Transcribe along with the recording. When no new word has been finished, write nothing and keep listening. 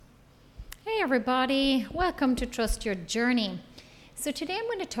everybody. Welcome to Trust Your Journey. So today I'm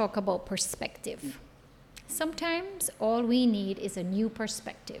going to talk about perspective. Sometimes all we need is a new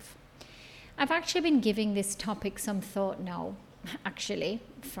perspective. I've actually been giving this topic some thought now,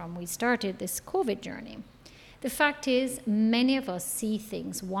 from we started this COVID journey. The fact is, many of us see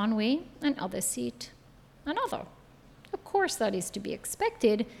things one way and others see it another. Of course, that is to be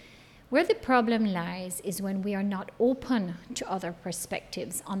expected. Where the problem lies is when we are not open to other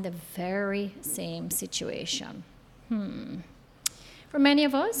perspectives on the very same situation. For many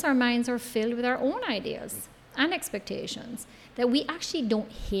of us, our minds are filled with our own ideas and expectations that we actually don't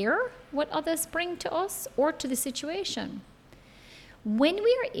hear what others bring to us or to the situation. When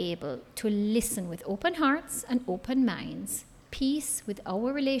we are able to listen with open hearts and open minds, peace with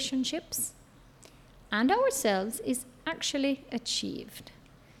our relationships and ourselves is actually achieved.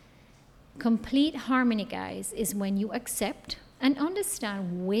 Complete harmony, guys, is when you accept and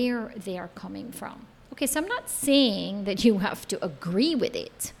understand where they are coming from. Okay, so I'm not saying that you have to agree with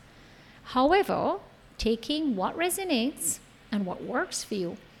it. However, taking what resonates and what works for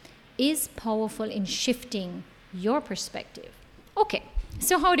you is powerful in shifting your perspective. Okay,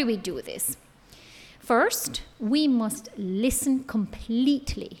 so how do we do this? First, we must listen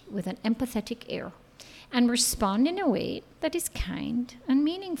completely with an empathetic ear and respond in a way that is kind and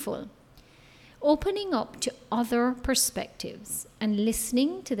meaningful. Opening up to other perspectives and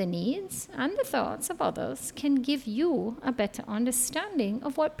listening to the needs and the thoughts of others can give you a better understanding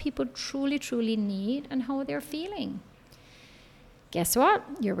of what people truly need and how they're feeling. Guess what?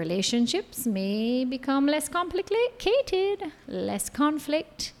 Your relationships may become less complicated, less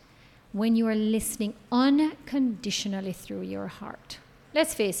conflict, when you are listening unconditionally through your heart.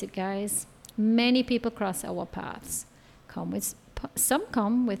 Let's face it, guys, many people cross our paths. Some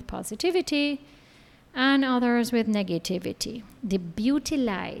come with positivity and others with negativity. The beauty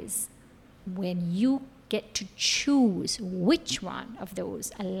lies when you get to choose which one of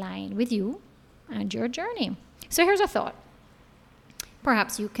those align with you and your journey. So here's a thought.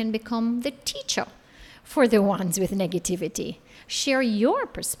 Perhaps you can become the teacher for the ones with negativity. Share your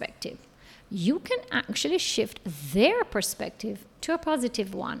perspective. You can actually shift their perspective to a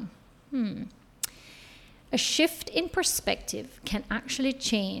positive one. A shift in perspective can actually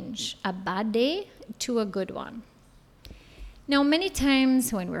change a bad day to a good one. Now, many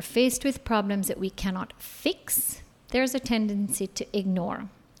times when we're faced with problems that we cannot fix, there's a tendency to ignore.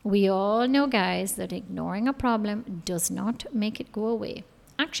 We all know, guys, that ignoring a problem does not make it go away.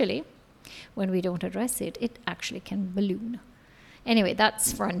 Actually, when we don't address it, it actually can balloon. Anyway,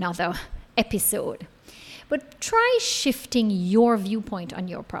 that's for another episode. But try shifting your viewpoint on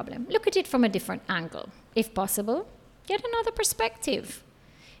your problem. Look at it from a different angle. If possible, get another perspective.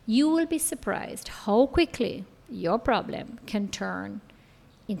 You will be surprised how quickly your problem can turn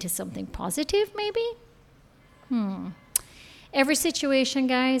into something positive, maybe? Every situation,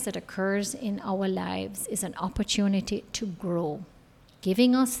 guys, that occurs in our lives is an opportunity to grow,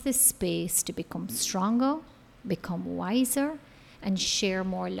 giving us the space to become stronger, become wiser, and share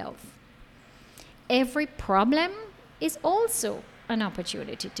more love. Every problem is also an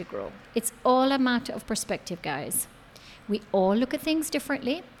opportunity to grow. It's all a matter of perspective, guys. We all look at things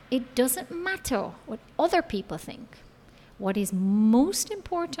differently. It doesn't matter what other people think. What is most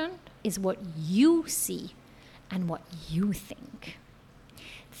important is what you see and what you think.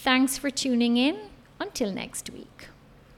 Thanks for tuning in. Until next week.